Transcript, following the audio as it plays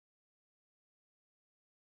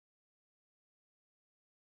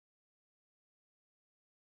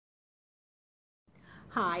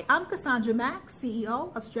Hi, I'm Cassandra Mack,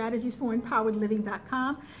 CEO of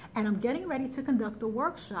StrategiesForEmpoweredLiving.com, and I'm getting ready to conduct a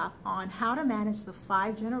workshop on how to manage the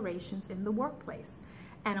 5 generations in the workplace.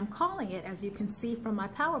 And I'm calling it, as you can see from my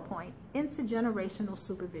PowerPoint, Intergenerational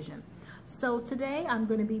Supervision. So today I'm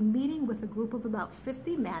going to be meeting with a group of about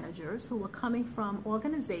 50 managers who are coming from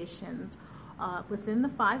organizations within the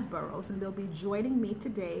 5 boroughs, and they'll be joining me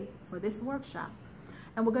today for this workshop.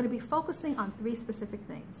 And we're going to be focusing on 3 specific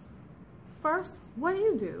things. First, what do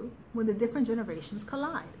you do when the different generations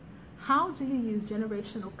collide? How do you use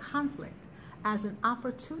generational conflict as an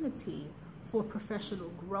opportunity for professional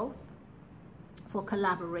growth, for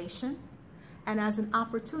collaboration, and as an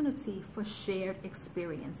opportunity for shared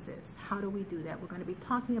experiences? How do we do that? We're going to be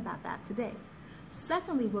talking about that today.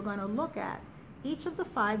 Secondly, we're going to look at each of the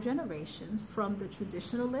 5 generations, from the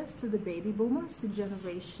traditionalists to the baby boomers to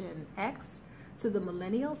Generation X to the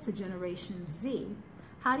millennials to Generation Z.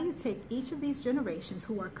 How do you take each of these generations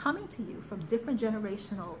who are coming to you from different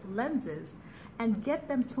generational lenses and get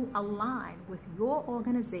them to align with your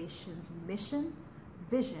organization's mission,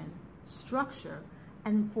 vision, structure,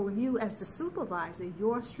 and for you as the supervisor,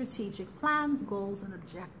 your strategic plans, goals, and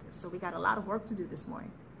objectives? So we got a lot of work to do this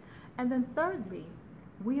morning. And then thirdly,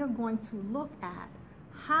 we are going to look at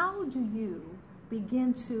how do you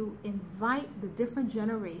begin to invite the different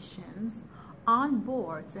generations on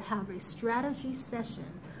board to have a strategy session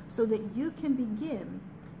so that you can begin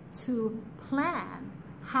to plan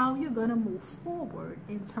how you're going to move forward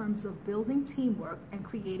in terms of building teamwork and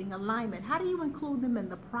creating alignment. How do you include them in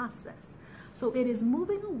the process? So it is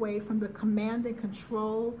moving away from the command and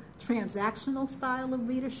control transactional style of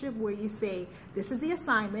leadership where you say, this is the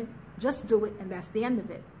assignment, just do it, and that's the end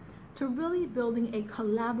of it, to really building a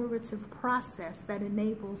collaborative process that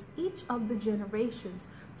enables each of the generations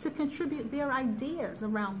to contribute their ideas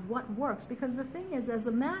around what works. Because the thing is, as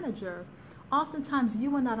a manager, oftentimes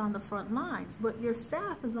you are not on the front lines, but your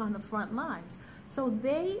staff is on the front lines. So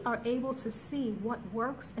they are able to see what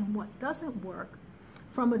works and what doesn't work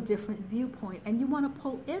from a different viewpoint. And you want to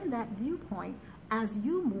pull in that viewpoint as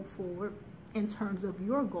you move forward in terms of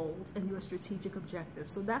your goals and your strategic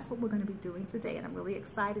objectives. So that's what we're going to be doing today, and I'm really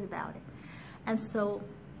excited about it. And so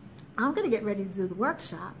I'm going to get ready to do the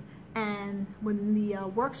workshop, and when the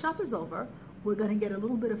workshop is over, we're going to get a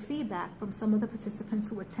little bit of feedback from some of the participants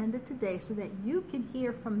who attended today so that you can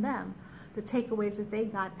hear from them the takeaways that they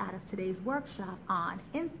got out of today's workshop on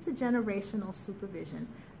intergenerational supervision,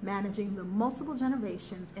 managing the multiple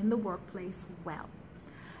generations in the workplace well.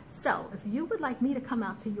 So if you would like me to come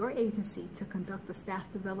out to your agency to conduct a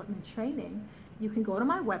staff development training, you can go to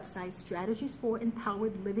my website,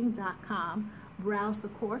 StrategiesForEmpoweredLiving.com, browse the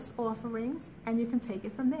course offerings, and you can take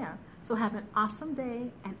it from there. So have an awesome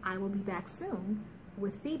day, and I will be back soon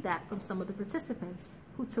with feedback from some of the participants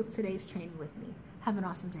who took today's training with me. Have an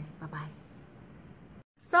awesome day. Bye-bye.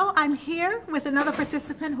 So I'm here with another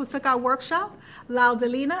participant who took our workshop,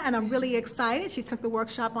 Laudalina, and I'm really excited. She took the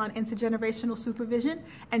workshop on intergenerational supervision,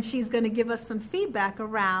 and she's going to give us some feedback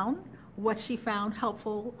around what she found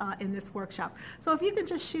helpful in this workshop. So if you could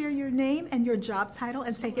just share your name and your job title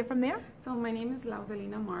and take it from there. So my name is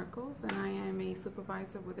Laudalina Marcos, and I am a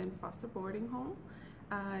supervisor within foster boarding home.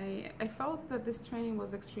 I felt that this training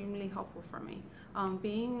was extremely helpful for me.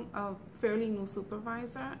 Being a fairly new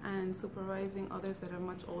supervisor and supervising others that are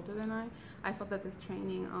much older than I felt that this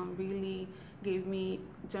training really gave me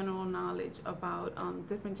general knowledge about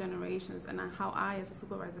different generations and how I as a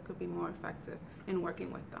supervisor could be more effective in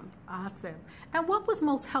working with them. Awesome. And what was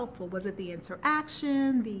most helpful? Was it the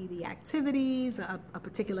interaction, the activities, a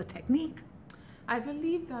particular technique? I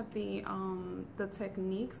believe that the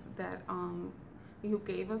techniques that you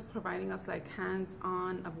gave us, providing us like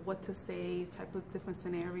hands-on of what to say, type of different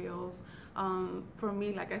scenarios. For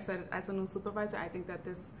me, like I said, as a new supervisor, I think that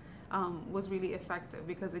this was really effective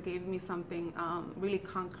because it gave me something really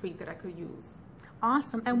concrete that I could use.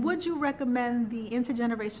 Awesome. And would you recommend the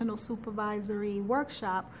intergenerational supervisory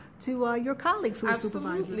workshop to your colleagues who are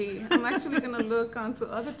supervisors? Absolutely. I'm actually going to look onto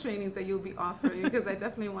other trainings that you'll be offering because I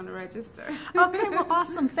definitely want to register. Okay, well,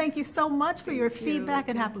 awesome. Thank you so much for your feedback,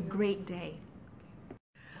 and have a great day.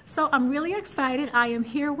 So I'm really excited. I am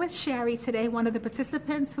here with Sherry today, one of the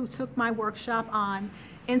participants who took my workshop on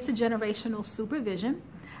intergenerational supervision.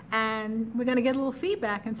 And we're going to get a little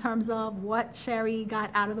feedback in terms of what Sherry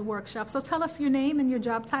got out of the workshop. So tell us your name and your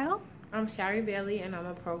job title. I'm Sherry Bailey, and I'm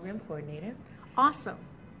a program coordinator. Awesome.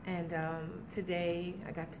 And today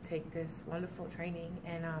I got to take this wonderful training,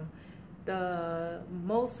 and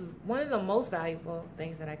one of the most valuable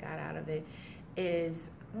things that I got out of it is,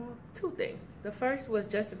 well, 2 things. The first was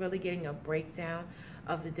just really getting a breakdown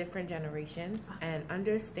of the different generations and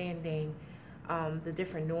understanding the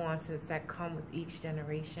different nuances that come with each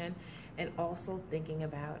generation, and also thinking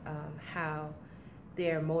about how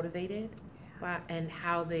they're motivated by, and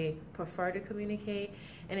how they prefer to communicate.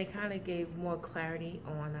 And it kind of gave more clarity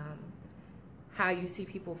on how you see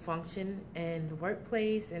people function in the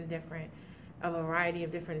workplace and a variety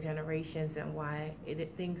of different generations, and why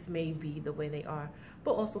things may be the way they are,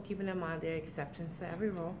 but also keeping in mind there are exceptions to every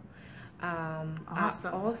rule.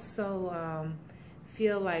 Awesome. I also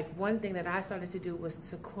feel like one thing that I started to do was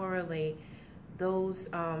to correlate those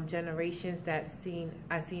generations that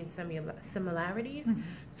I've seen similarities. Mm-hmm.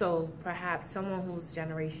 So perhaps someone who's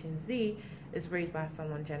Generation Z is raised by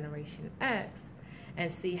someone Generation X,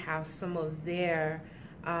 and see how some of their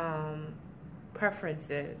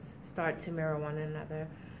preferences start to mirror one another.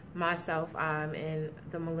 Myself, I'm in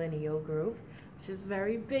the millennial group, which is a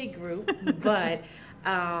very big group, but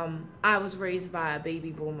I was raised by a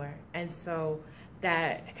baby boomer, and so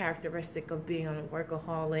that characteristic of being a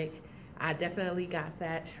workaholic, I definitely got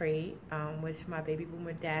that trait, which my baby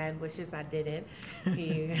boomer dad wishes I didn't.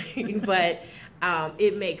 But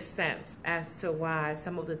it makes sense as to why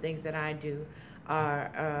some of the things that I do are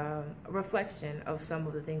a reflection of some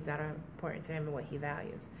of the things that are important to him and what he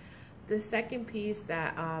values. The second piece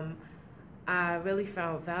that I really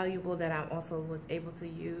found valuable that I also was able to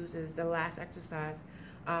use is the last exercise,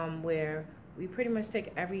 where we pretty much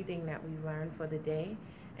take everything that we learned for the day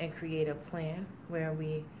and create a plan where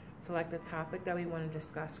we select a topic that we want to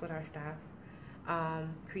discuss with our staff,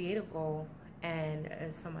 create a goal, and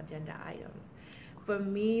some agenda items. For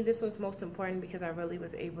me, this was most important because I really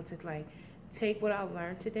was able to take what I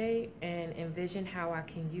learned today and envision how I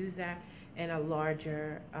can use that in a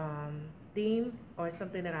larger theme, or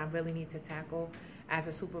something that I really need to tackle as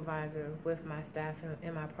a supervisor with my staff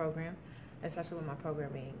in my program, especially with my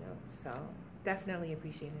program being new. So definitely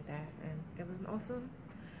appreciated that, and it was an awesome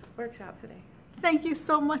workshop today. Thank you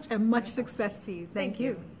so much, and much success to you. Thank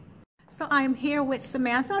you. So I am here with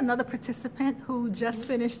Samantha, another participant who just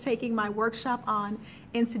finished taking my workshop on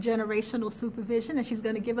intergenerational supervision, and she's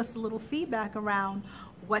going to give us a little feedback around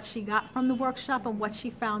what she got from the workshop and what she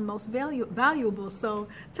found most valuable. So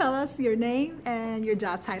tell us your name and your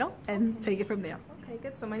job title, and take it from there. Okay,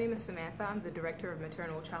 good. So my name is Samantha. I'm the Director of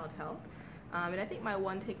Maternal Child Health. And I think my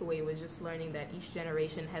one takeaway was just learning that each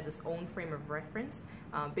generation has its own frame of reference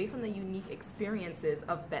based on the unique experiences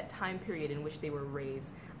of that time period in which they were raised,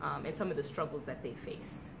 and some of the struggles that they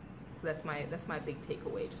faced. So that's my big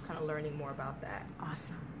takeaway, just kind of learning more about that.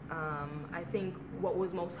 Awesome. I think what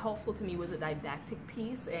was most helpful to me was a didactic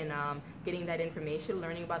piece, and getting that information,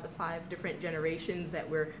 learning about the 5 different generations that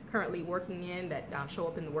we're currently working in that show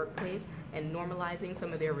up in the workplace, and normalizing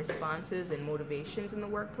some of their responses and motivations in the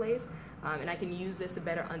workplace. And I can use this to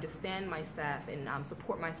better understand my staff and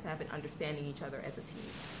support my staff in understanding each other as a team.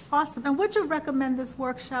 Awesome. And would you recommend this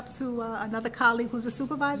workshop to another colleague who's a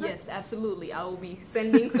supervisor? Yes, absolutely. I will be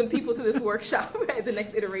sending some people to this workshop at the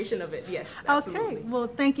next iteration of it. Yes, absolutely. Okay. Well,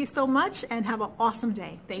 thank you so much, and have an awesome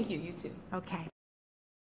day. Thank you. You too. Okay.